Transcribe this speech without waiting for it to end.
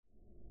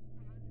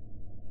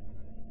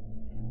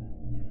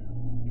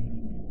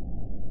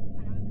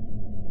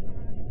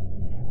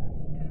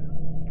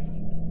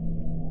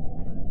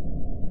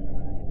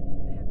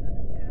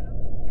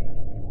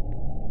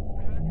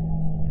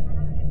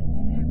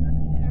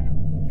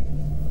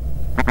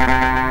Have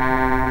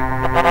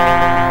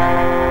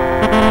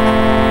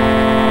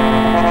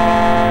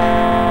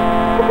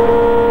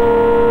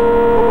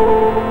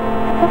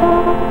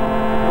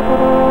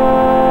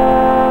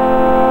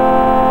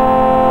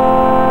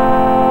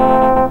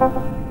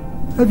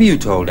you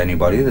told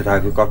anybody that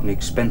I've got an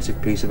expensive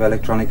piece of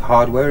electronic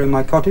hardware in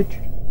my cottage?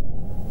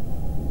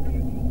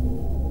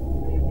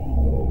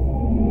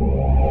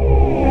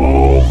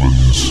 Marvin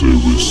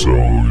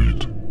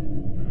Suicide.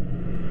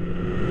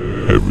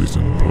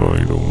 Everything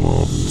played on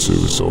Marvin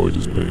Suicide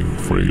is being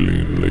freely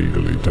and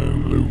legally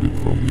downloaded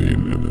from the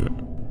internet.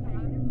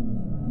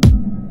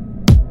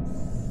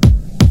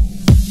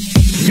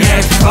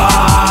 Niech trwa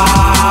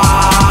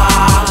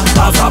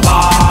ta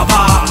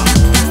zabawa.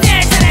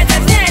 Niech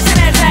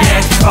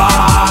trwa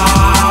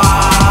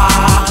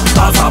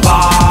ta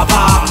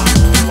zabawa.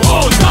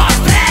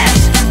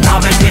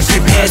 Nawet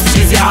jeśli pies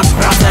ci zjadł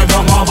pracę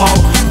domową,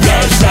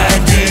 wiesz, że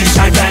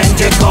dzisiaj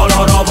będzie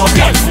kolorowo.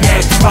 Więc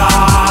niech trwa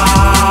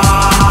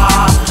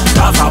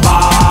ta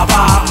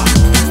zabawa.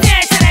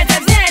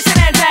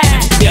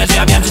 Wiesz,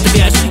 ja wiem, że ty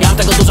wiesz, ja mam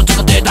tego dużo,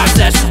 czego ty tak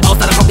chcesz. Od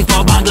starych hobby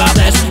po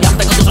Bangladesz. Ja mam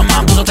tego dużo,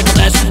 mam dużo tego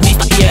też.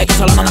 Lista pijek,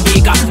 szalona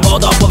nabijka. Bo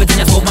do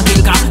powiedzenia słów mam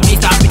kilka.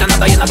 Lista pita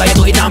nadaje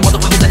tu i tam. Bo do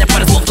powiedzenia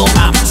parę słów tu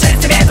mam.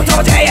 Wszyscy wiedzą,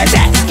 co dzieje się.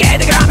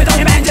 Kiedy gramy, to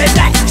nie będzie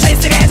źle.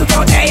 Wszyscy wiedzą,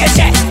 co dzieje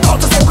się. To,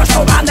 co słuchasz,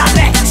 to banda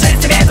tle.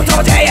 Wszyscy wiedzą,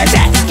 co dzieje się.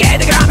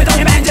 Kiedy gramy, to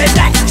nie będzie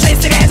źle.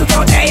 Wszyscy wiedzą,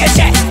 co dzieje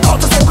się. To,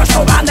 co słuchasz,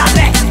 to banda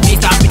tle.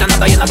 Lista pita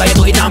nadaje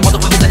tu i tam. Bo do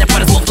powiedzenia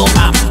parę słów tu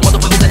mam. Bo do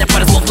powiedzenia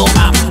parę słów tu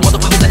mam. Bo do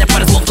powiedzenia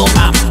parę słów tu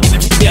mam. Nie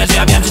wiem, czy ty wiesz,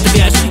 ja wiem, czy ty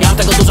wiesz. Ja mam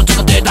tego dużo,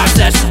 czego ty tak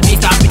chcesz.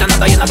 Lista pita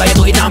nadaje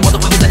tu i tam. Bo do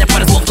powiedzenia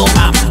parę słów tu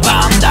mam.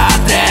 Banda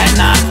tre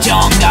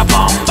naciąga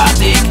bomba,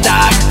 tik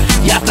tak.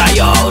 Ja ta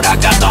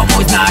raga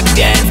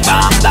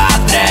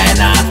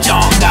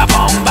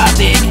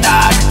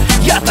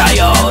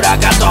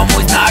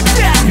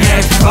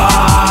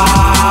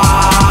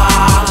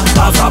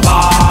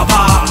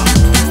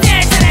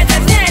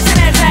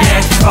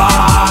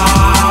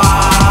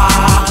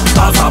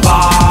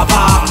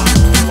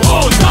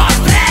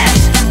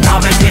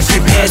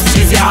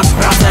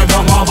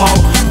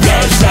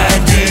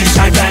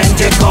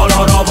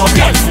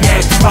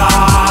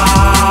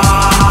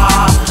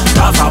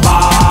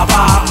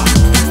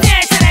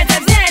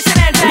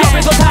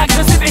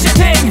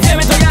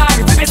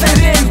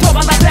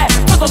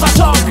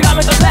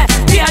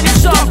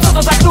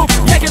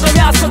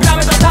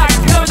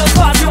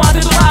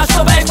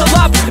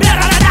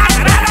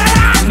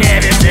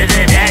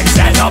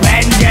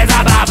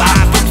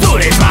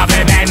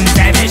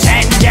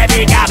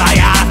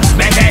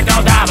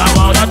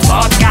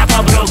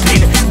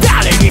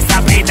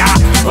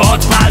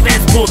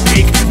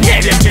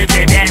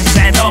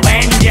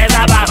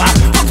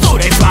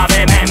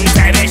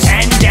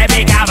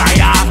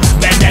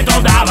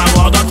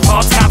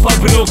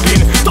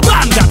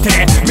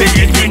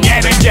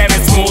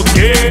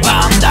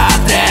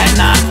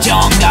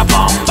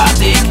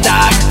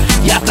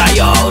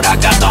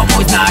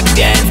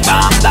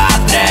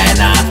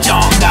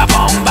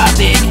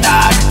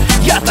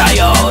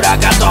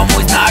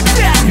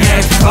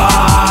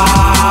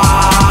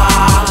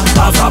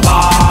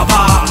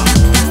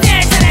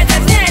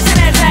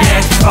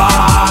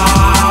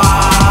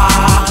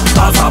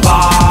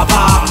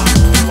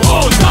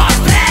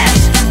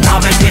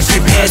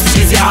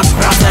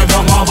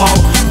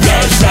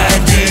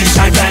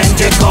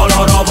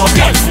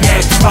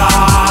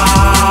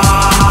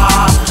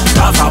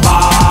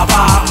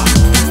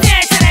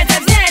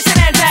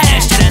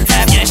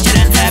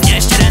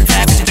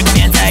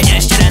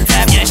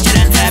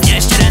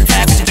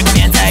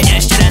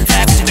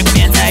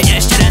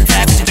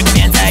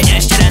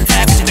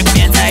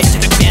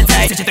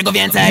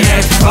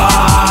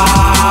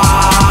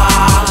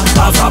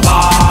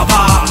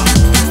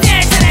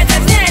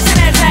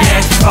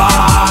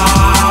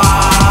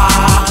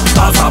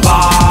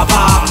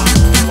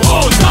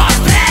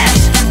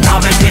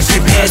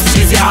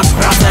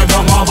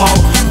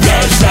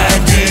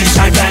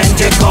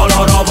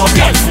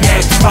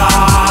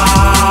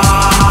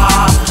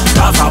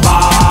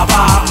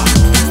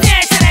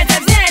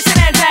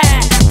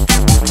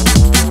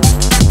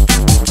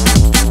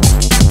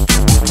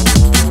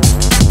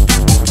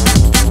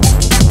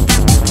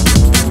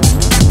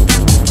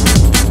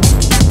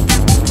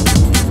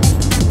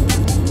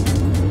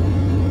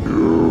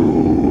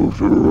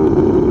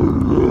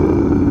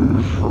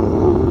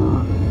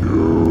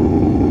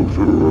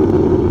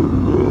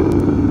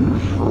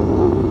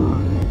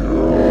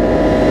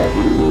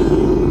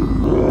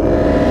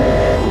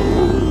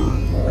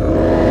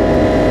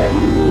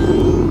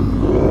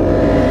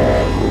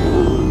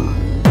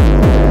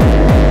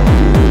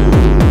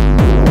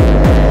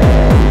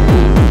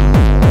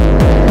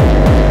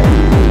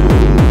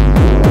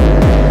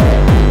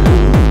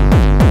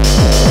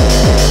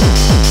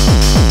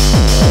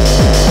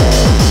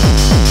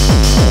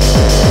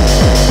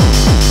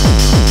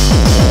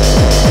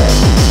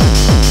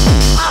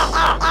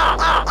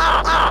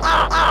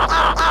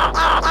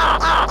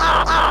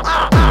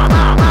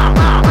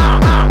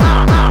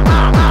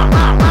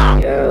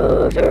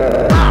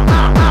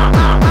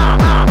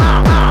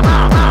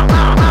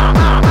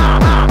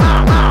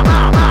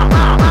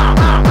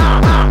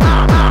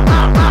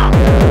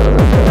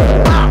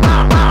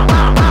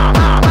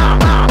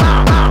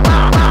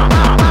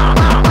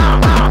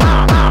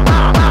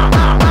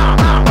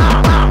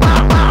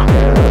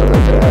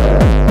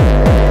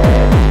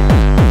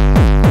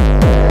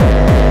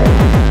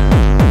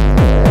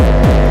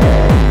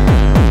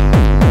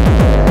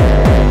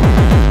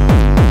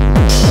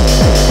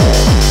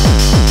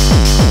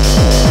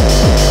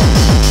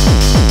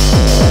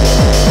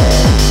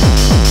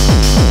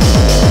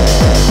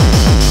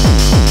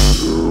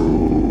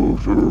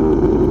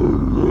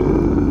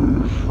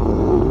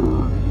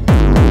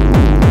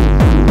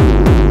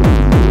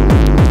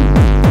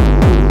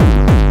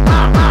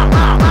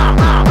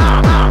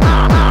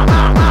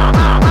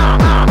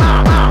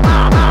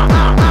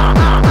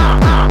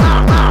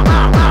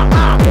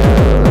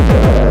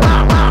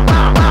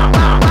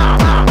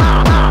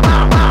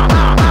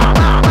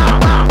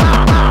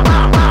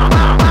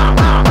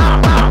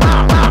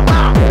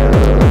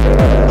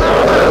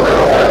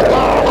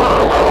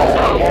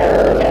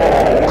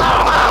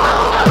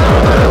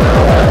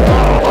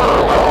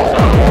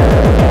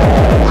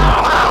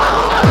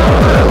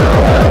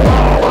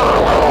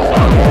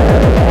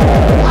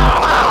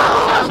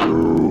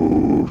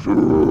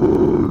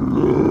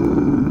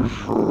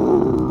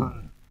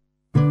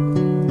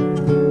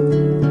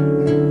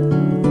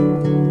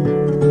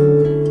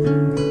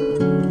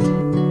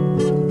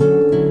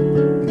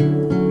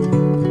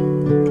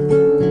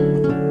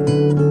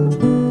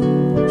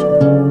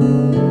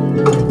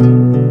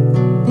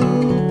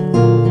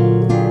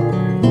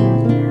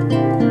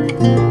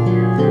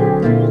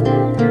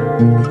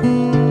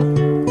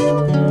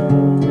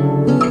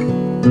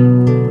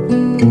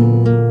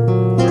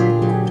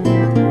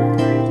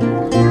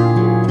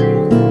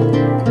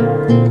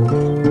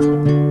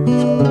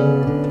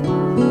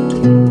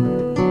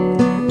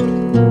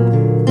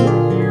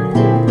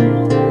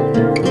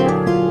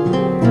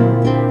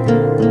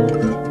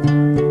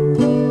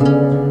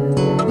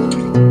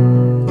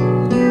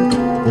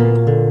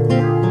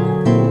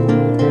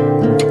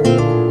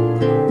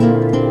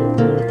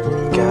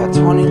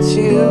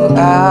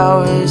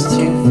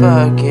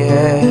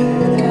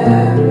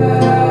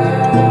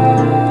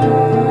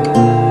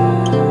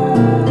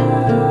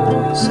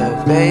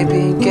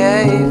baby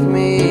gave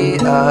me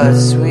a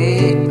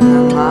sweet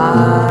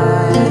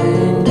reminder.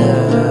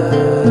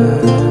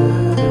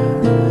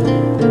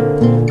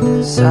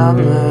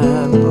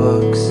 Summer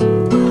books,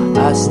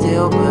 I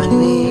still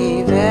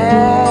believe it.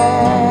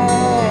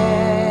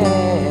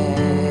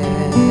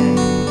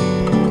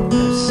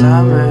 A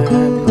summer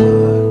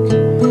book,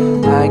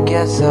 I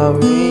guess I'll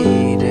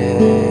read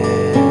it.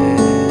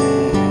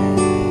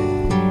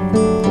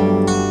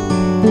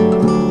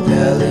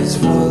 Belly's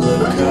full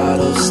of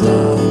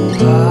cobblestone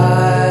pie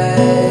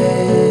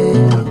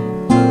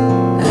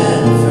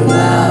and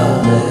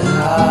formaldehyde.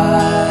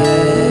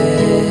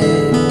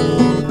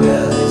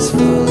 Belly's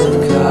full of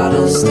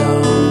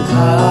cobblestone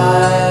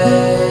pie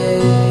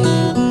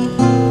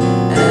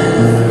and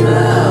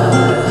formaldehyde.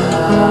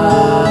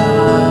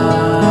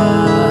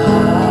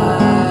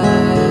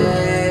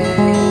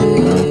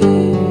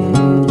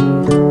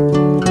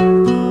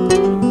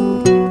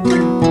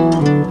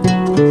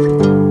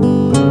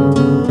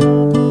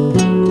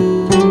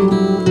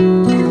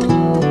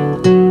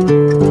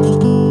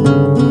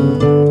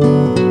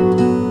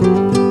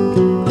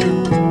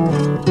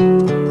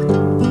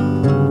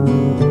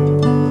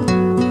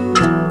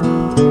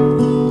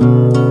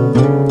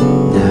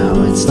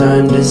 It's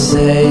time to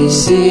say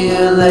see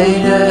you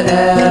later,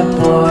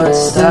 airport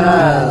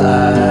style.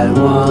 I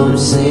won't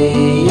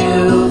see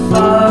you for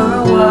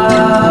a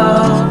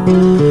while.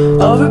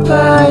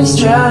 Overpriced,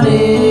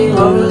 drowning,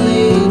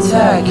 overly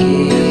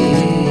tacky.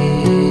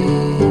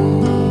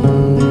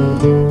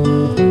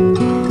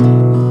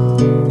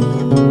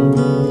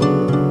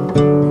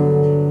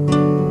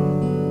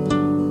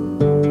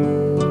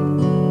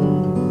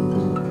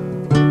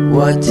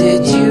 What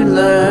did you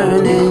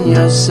learn in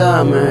your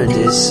summer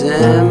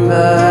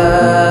December?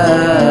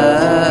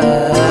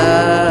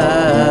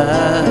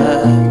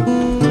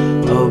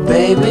 Oh,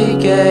 baby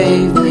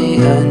gave me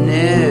a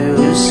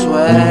new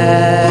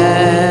sweater.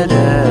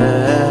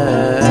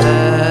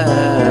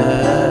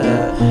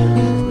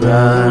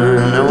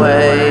 Run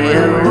away,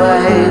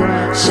 away,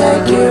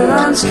 shake your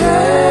arms crazy.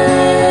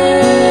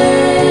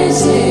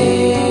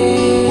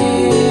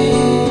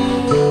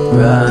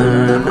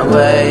 Run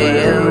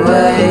away,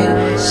 away,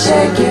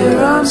 shake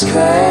your arms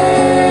crazy.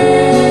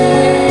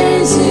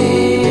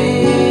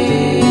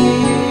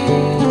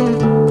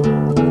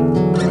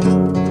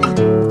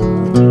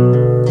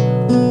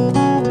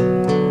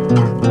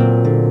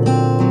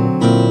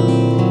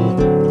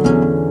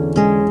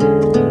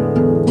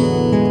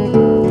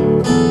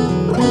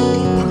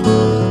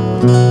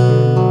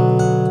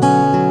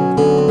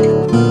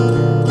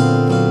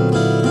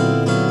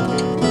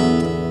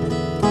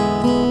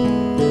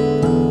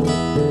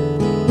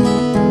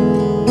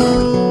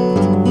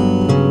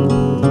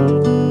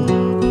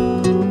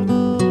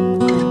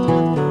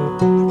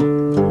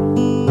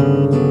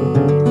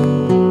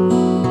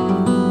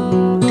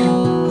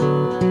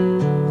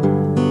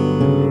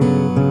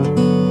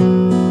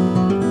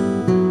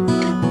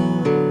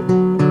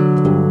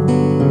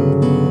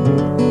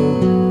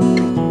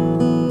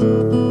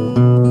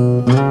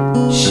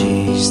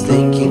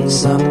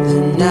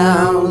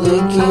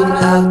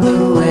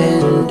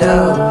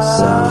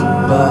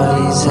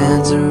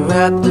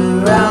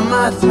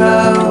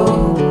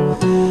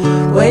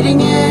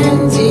 fading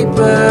in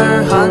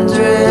deeper,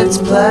 hundreds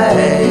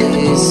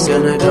place.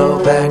 Gonna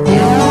go back into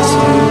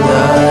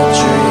the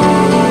dream.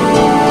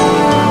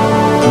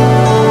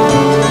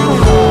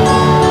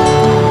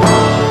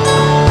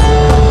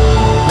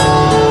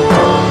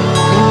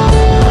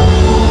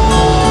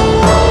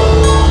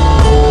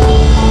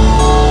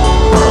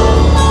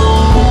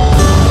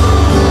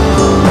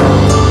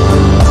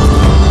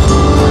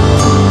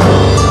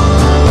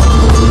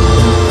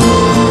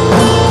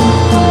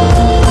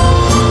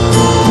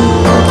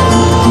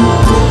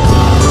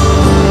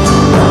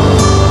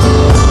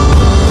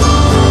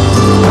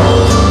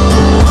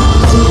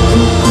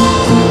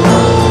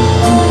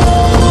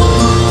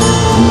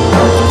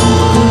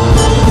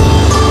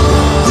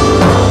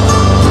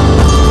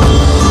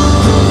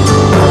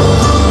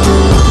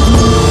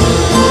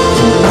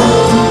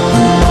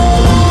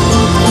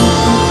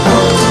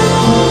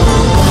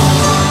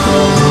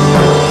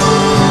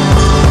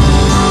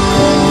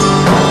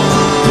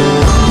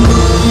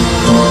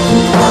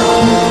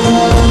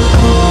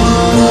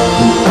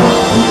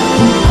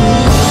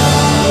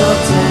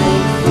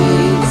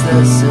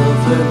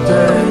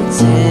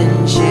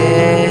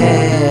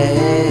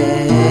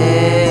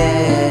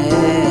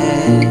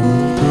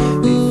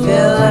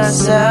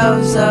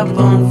 Up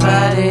on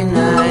Friday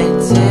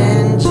night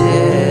in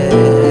gin.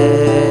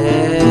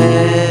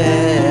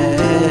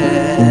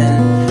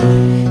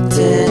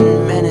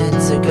 10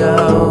 minutes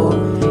ago,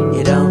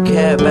 you don't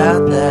care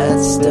about that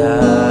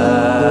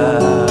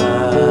stuff.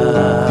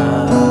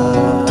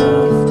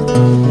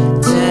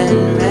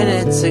 10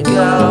 minutes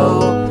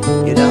ago,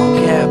 you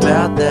don't care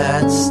about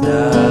that stuff.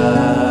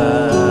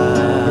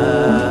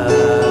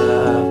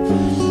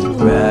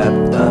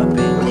 Wrapped up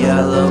in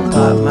yellow,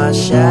 pop my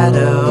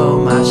shadow,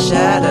 my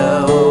shadow.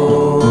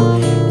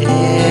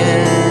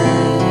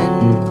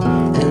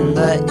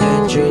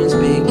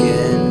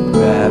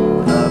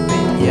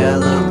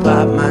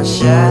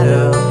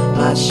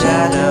 My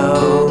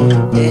shadow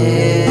in,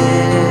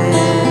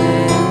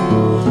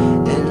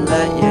 and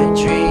let your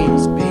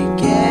dreams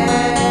begin.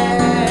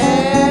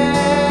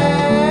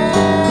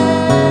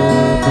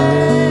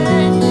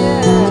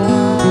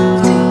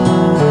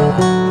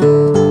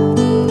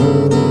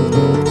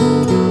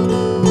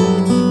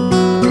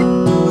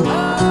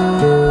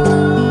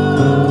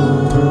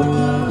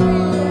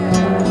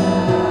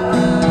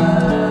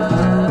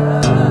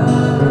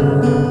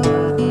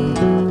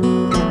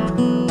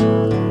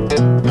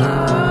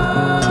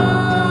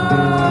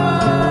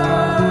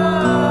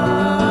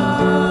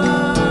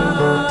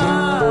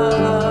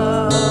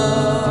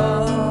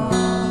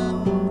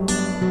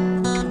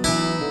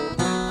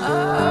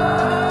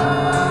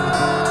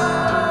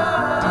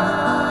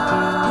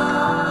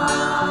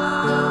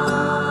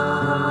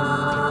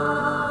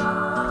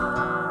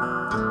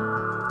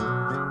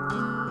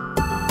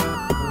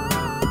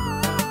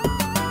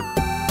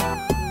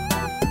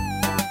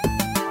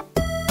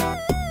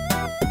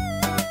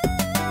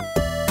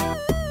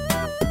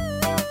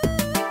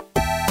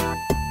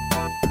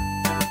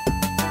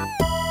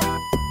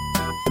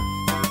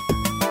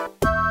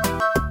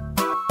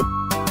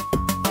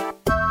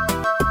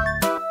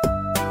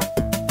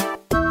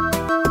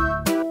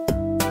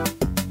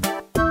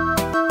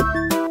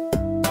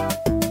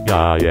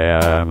 Ja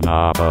jem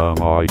na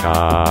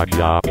pomojkach,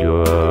 ja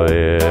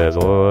piję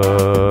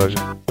złoż.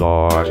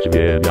 Dość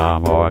mnie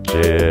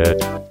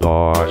moczyć,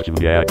 dość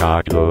mnie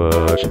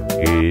klucz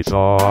i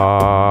słońce.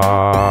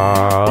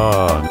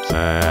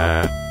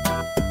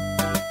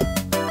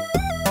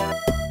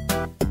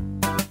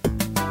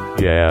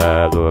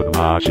 Jeduk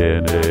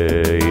maszyny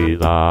i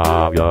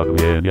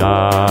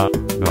zawiodłenia.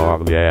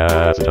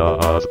 Norwest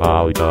to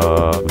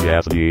spalito,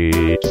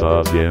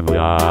 miastnico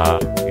ziemia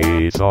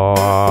i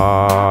słońce.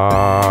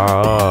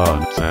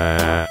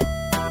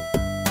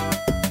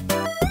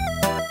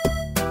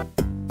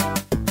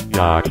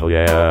 Jak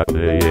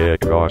chlebny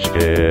kroszki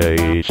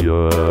i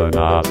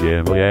na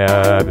ziemię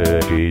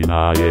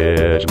wycina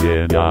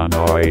jęczmienia,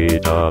 no i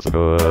to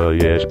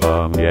skujesz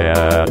po mnie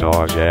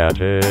do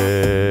rzeczy.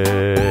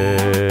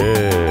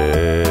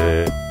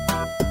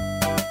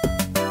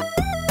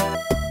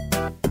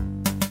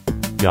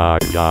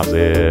 Jak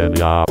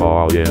jazynia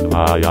powiem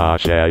moja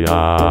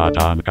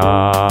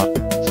siejatanka,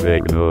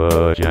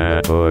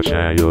 zwyknucie to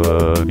się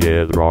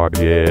nie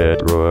drognie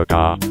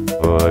druga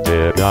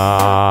utyka.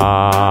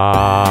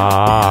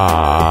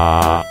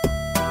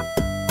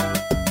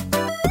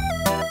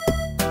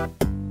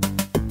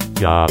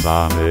 Ja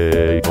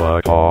samej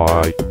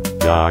pokoj,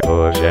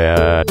 jako się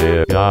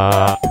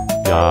tyka,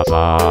 ja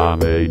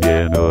samej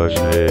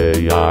nienużny,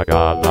 jak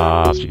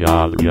las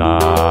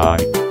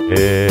jadwiak.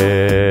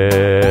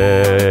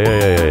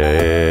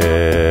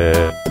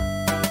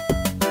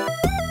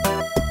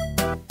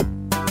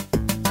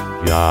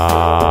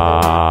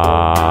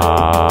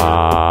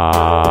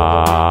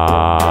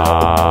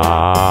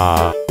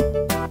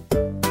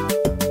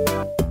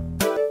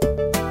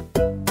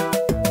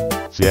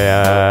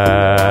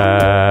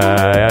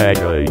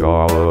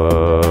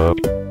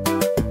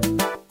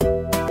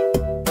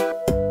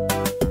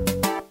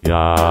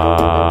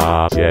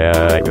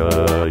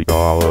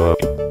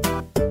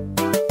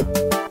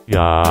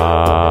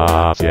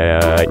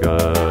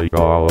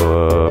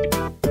 Mikołaj.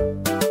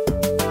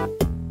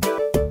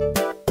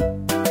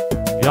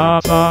 Ja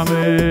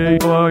samej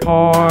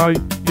płakaj,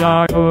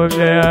 jako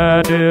się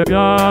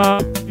ciebie.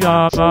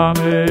 Ja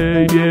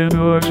samej nie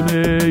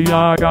nużny,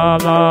 jaka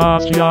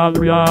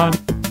zaściadrian.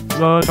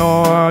 Za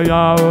to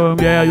ja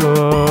umieję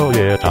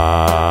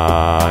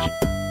latać.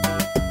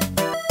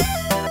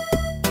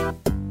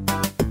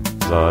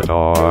 Za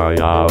to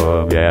ja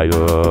umieję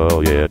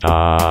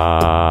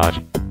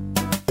latać.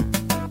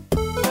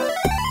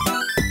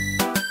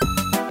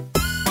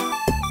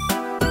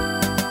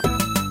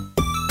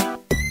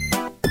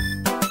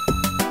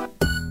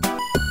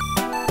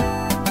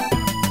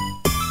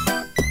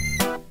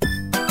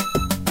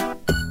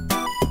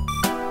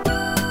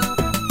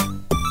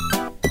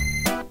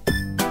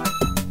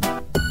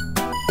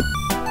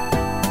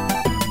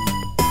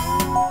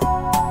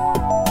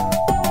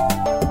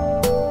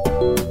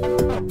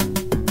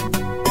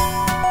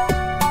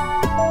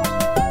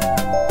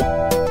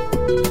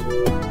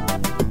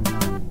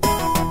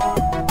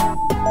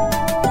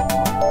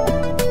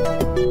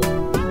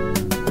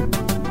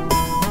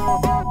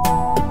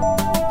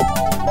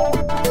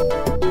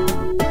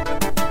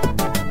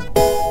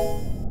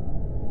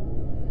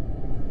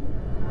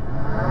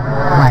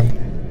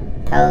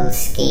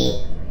 Polski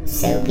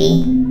Soapy,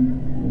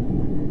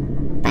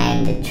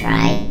 bound to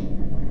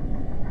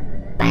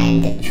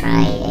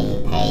try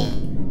EP,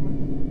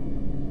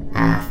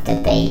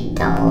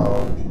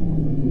 afterbeat.org.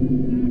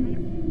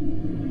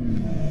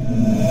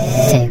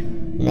 2.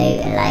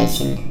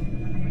 Mutilation,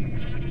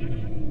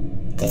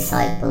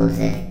 Disciples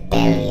of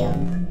Belial,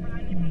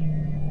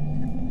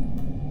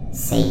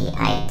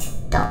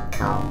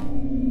 C8.com.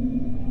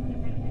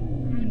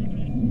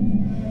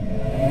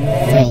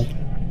 3.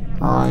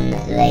 On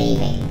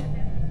Leaving,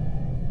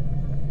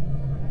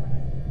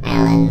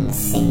 Alan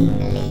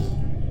Singley,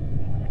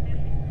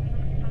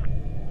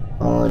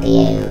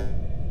 Audio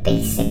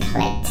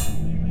Bicyclette,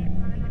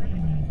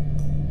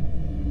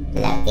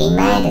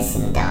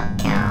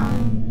 LuckyMedicine.com.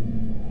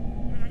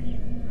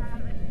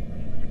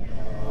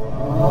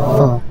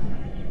 4.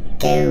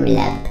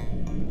 Golub,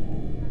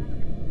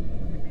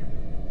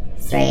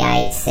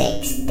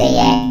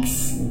 386DX,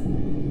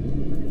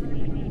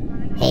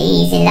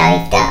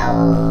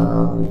 EasyLife.org.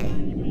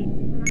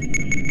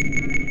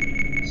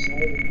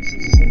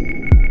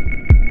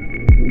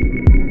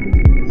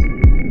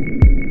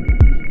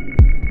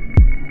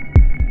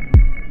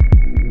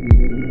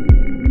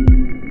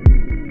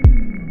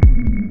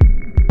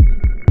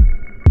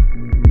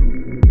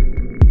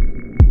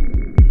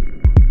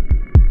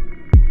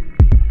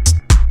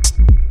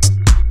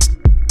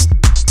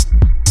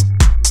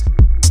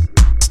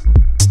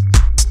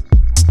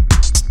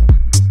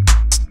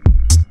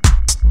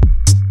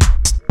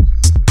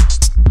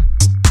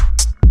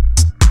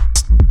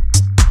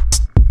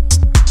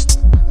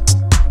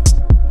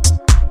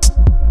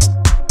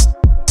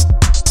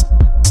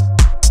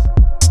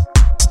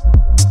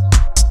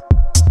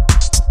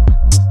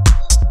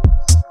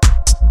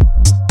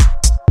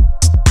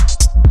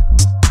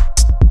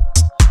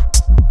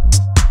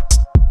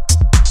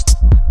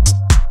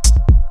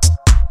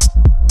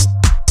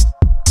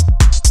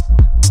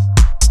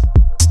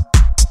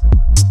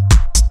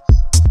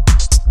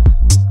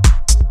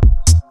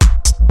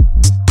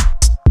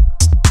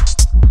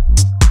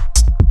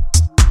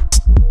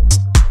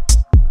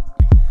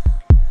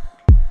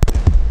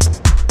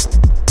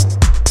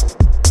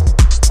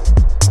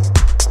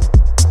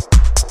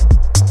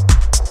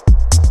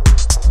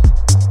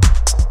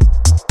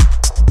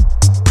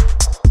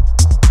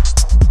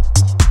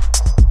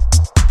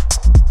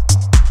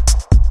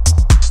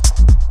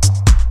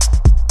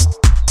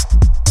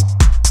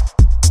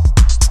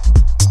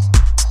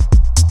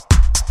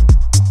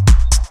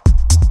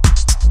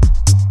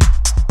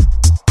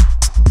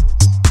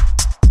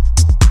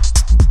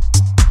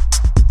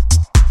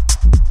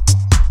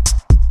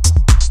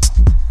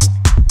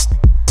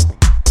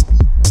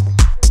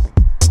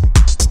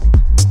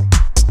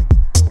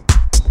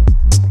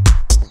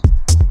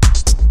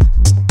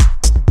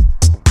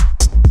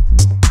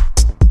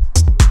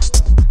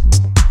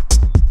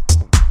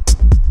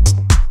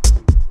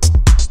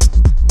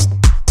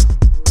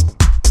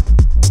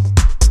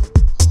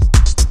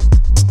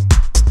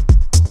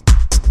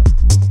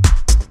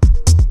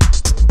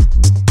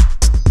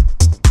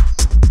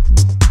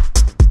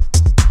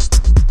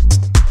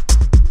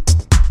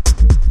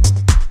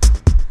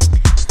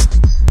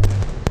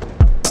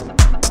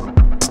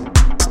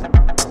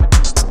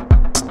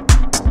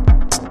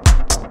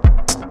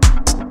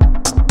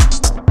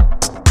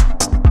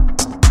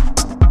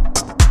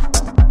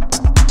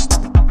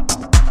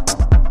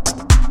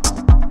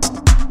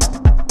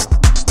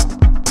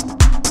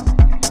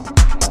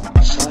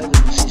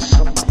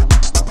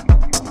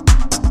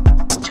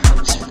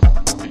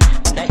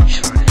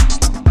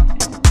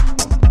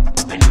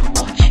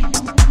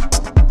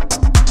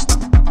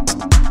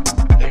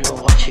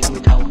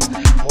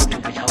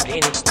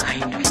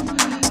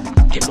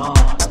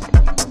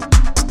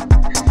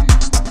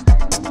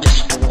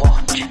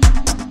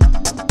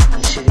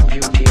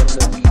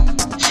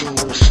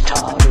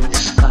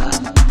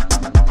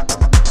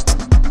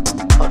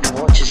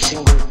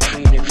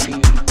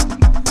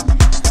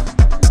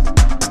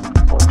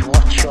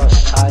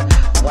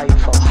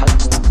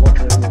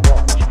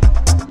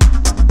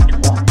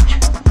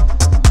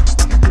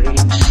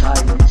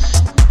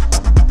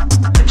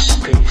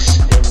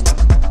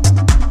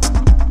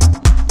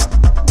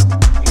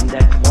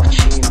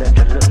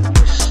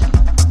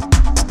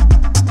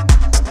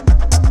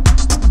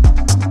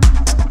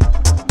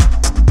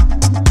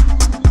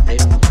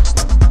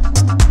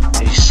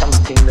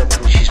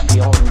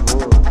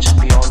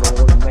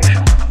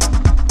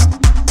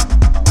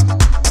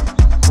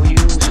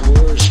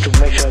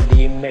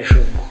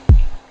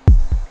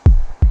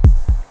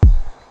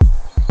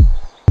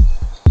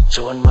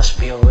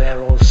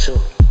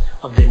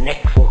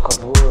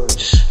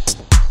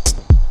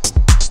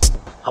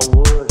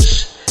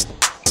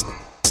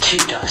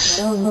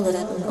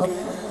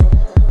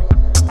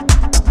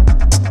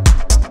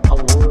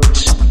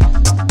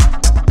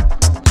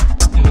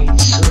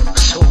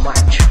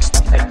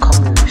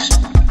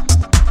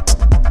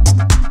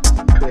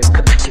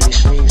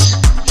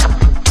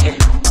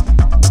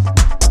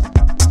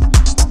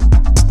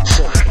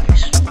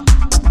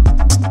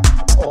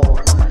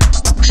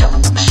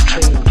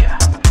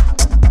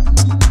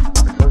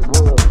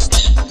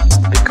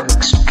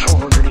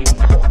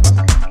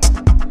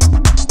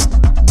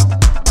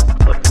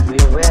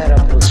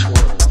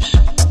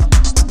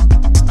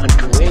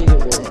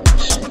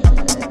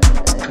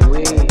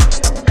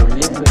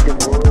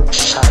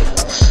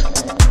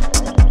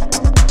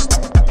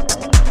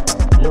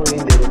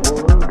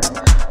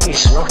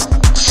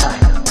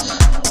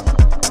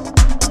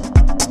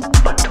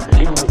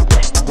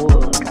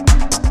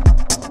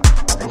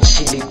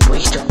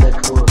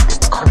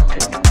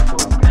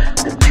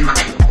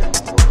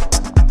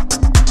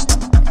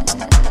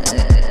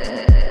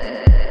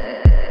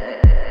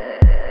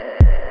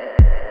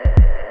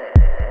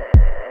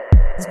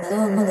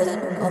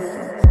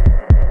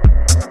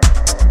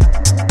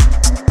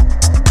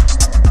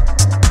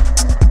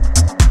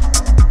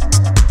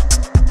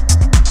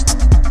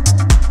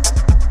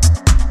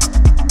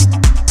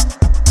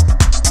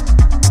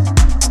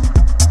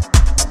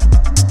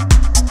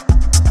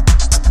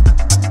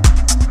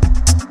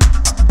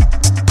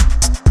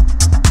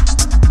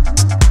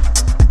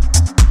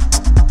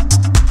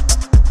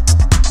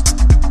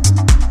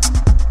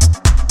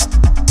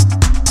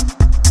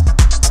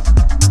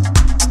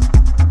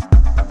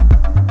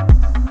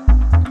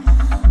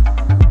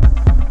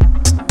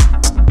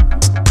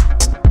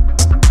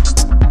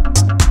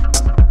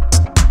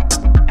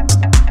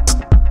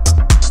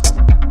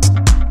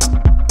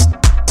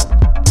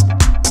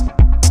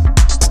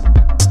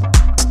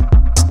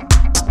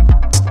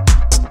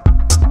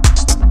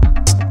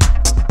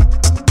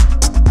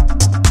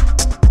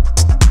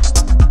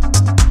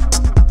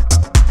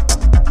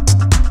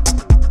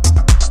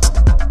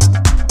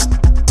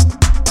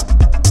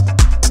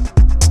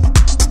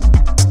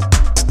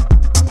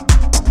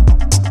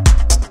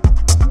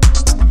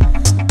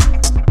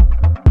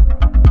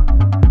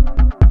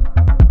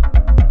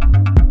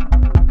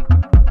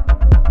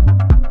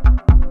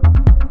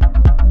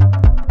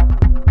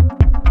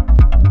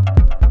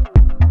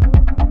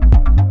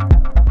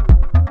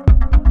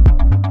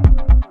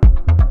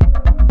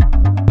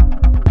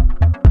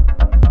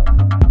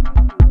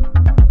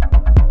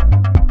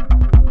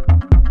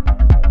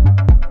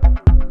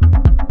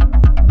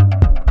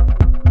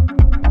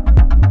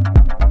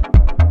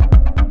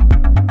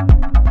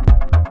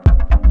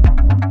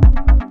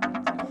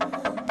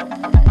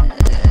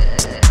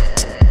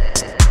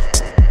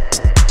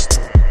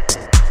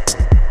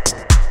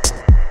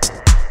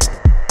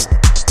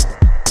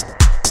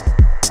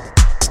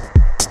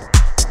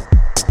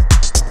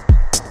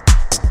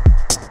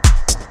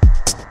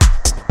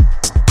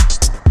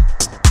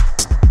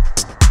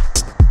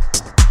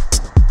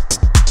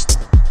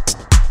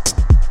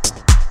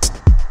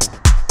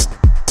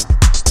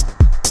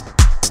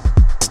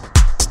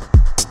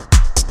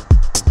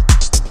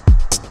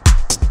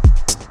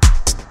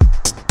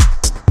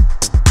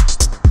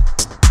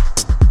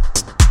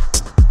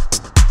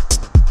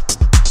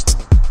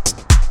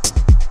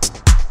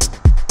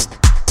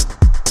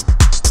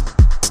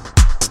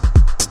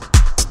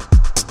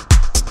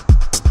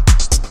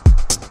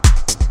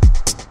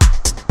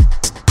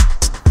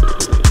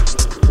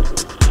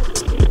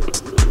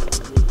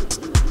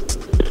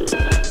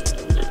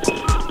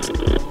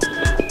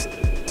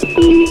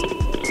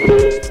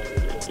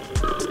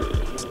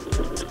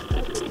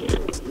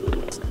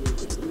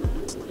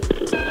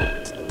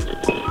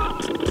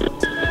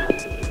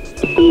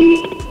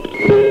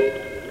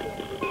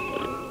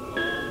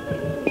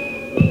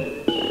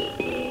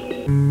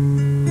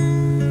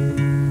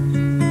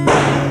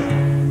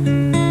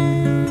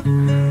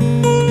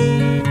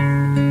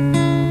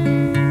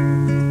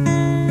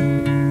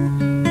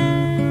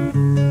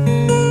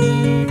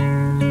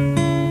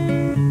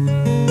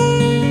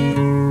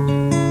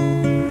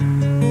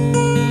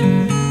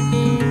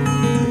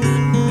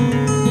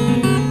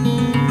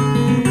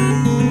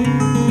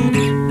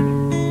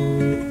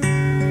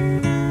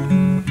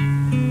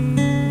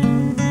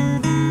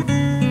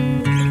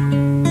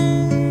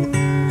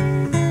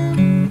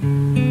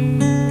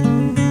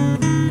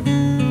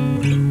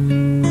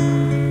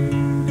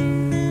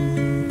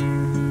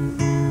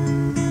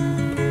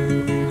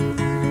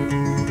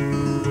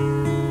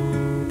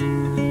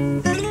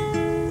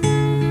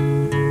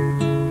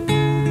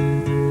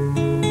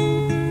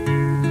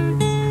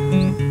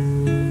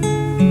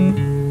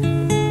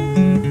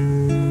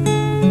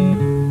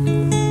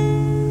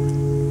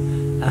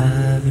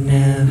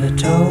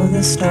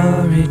 the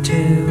story to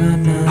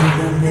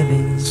another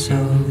living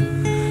soul.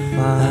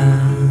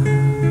 While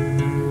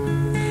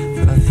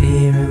for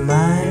fear it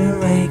might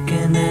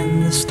awaken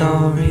and the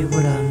story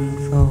would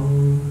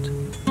unfold.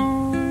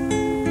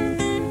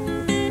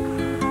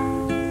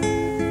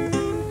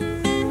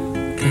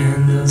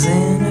 Candles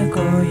in a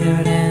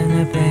courtyard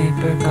and a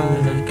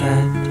paper-colored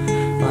cat,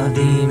 while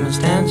demons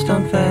danced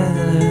on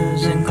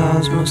feathers and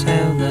Cosmos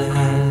held the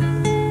hat.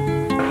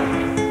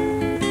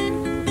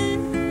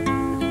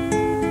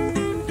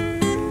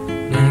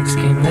 Next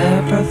came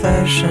their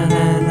profession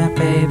and a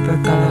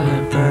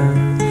paper-colored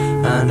bird,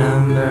 a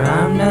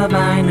number-armed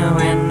albino,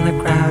 and the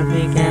crowd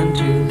began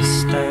to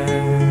stir.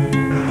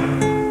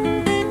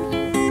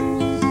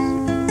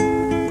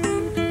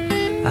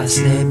 I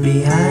stayed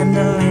behind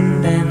a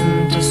linden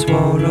to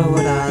swallow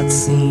what I'd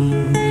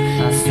seen.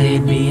 I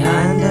stayed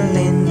behind a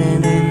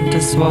linden and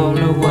to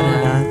swallow what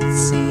I'd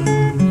seen.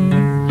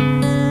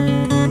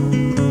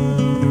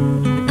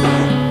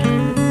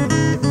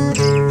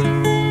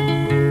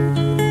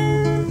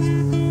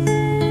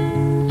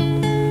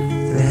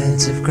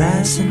 Threads of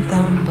grass and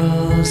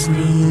tumbles,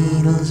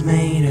 needles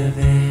made of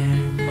air,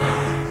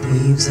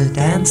 weaves a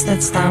dance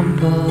that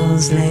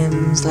stumbles,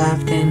 limbs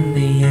left in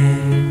the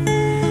air.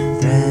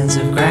 Threads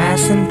of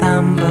grass and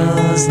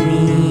tumbles,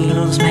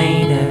 needles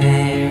made of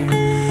air,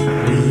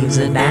 weaves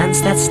a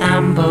dance that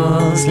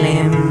stumbles,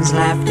 limbs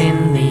left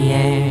in the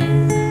air.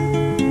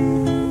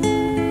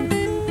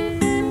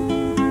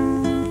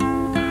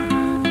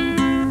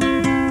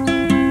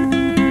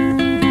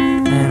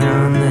 And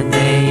on the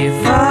day you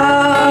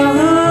fall,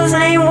 whose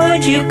name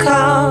would you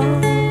call?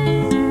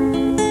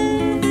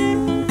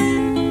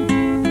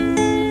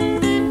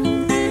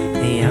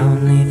 The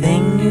only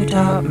thing you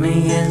taught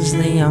me is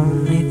the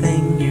only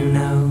thing you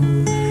know,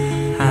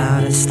 how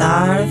to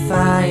start a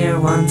fire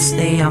once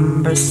the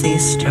ember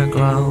ceased to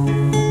glow.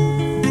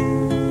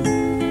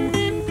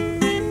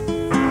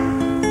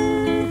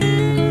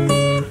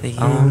 The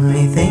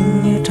only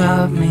thing you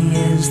taught me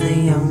is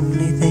the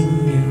only thing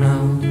you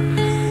know,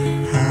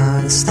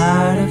 how to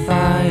start a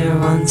fire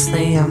once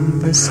the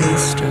ember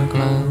ceased to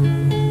glow.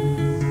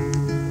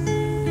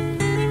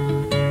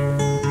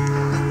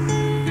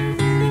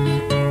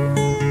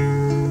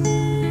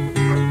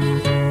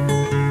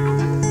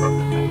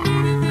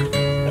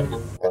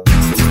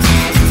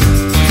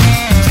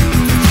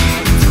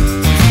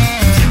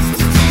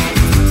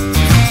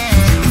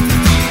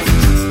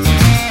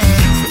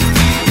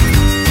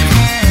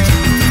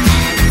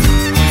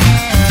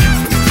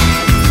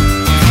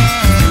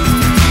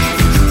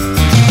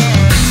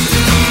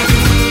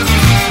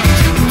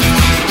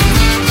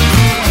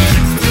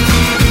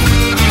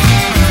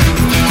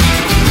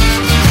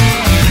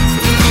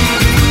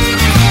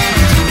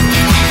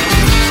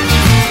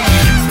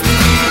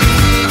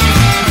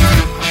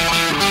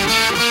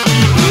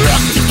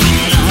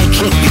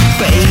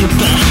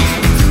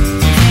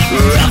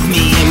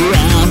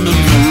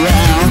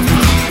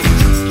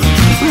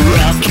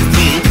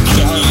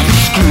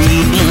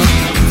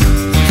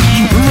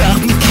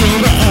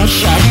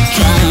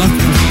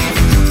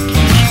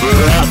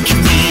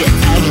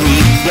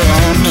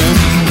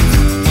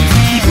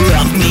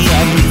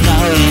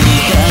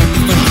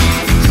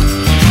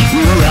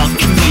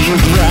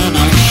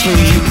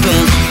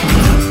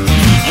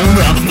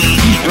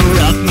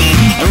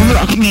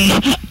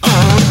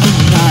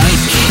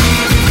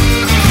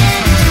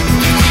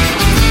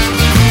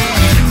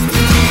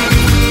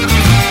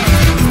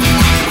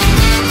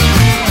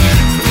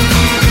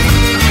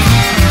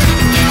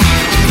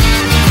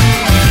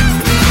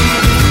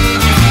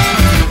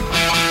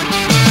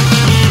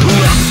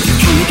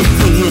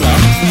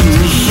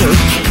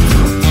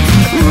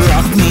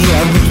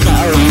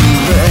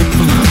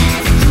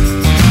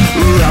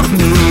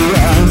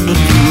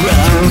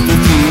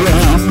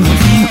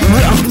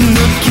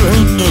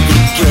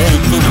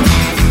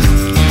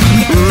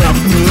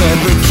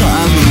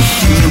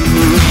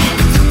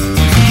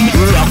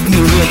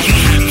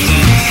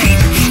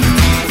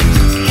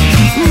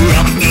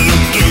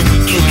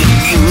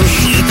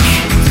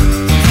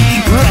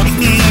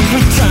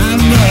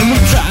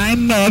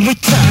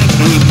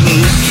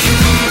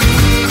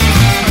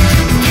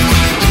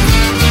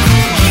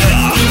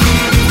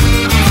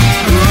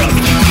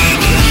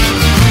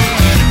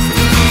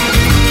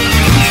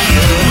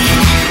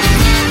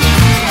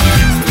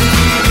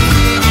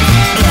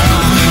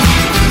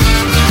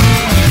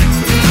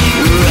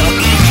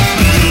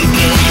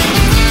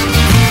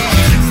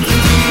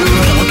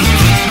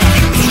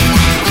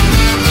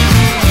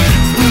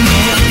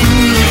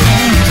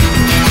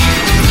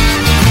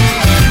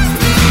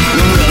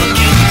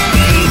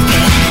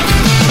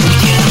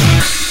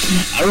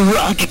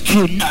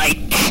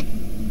 Tonight.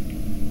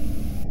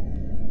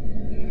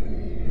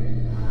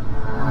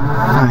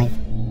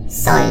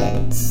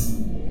 Silence.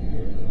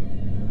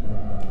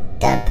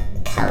 Dub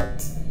Cult.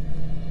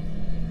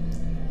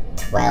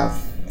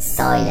 12th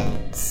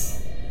Silence.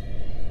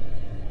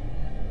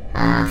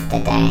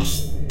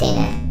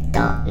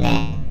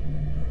 After-dinner.net.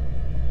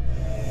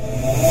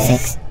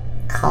 6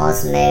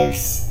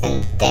 Cosmos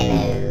and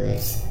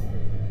Demos.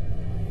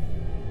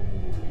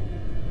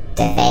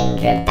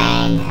 Devendra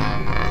Banhart.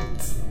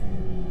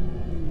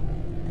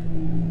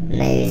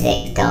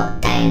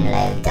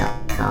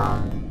 Music.download.com.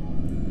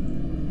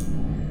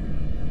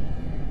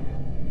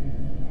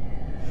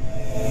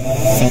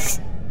 6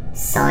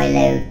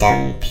 Silo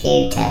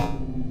Computer.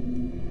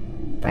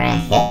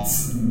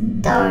 brackets,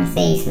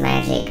 Dorothy's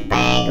Magic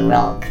Bag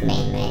Rock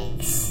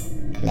Mix,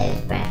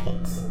 close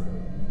brackets.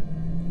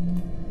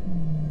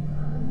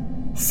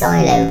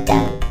 Silo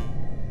Dump,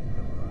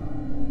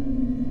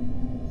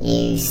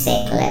 you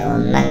sick little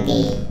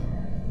monkey.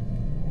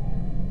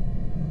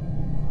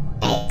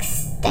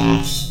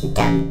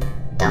 x-dump.com.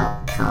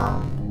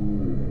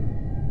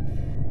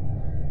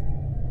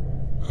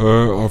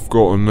 I've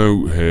got a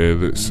note here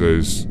that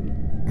says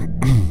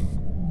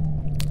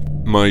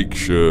make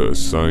sure to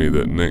say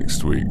that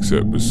next week's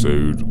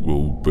episode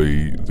will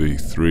be the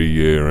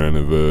 3-year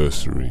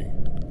anniversary.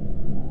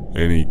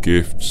 Any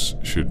gifts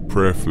should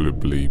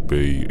preferably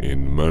be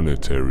in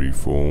monetary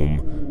form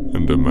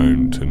and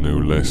amount to no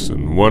less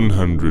than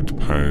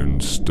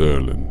 £100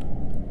 sterling.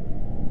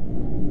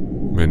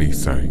 Many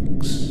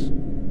thanks.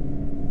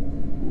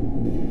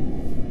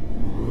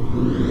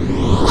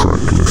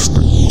 Track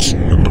listings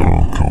and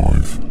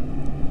archive.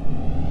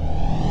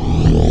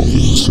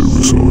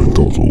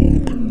 LarvinSuicide.org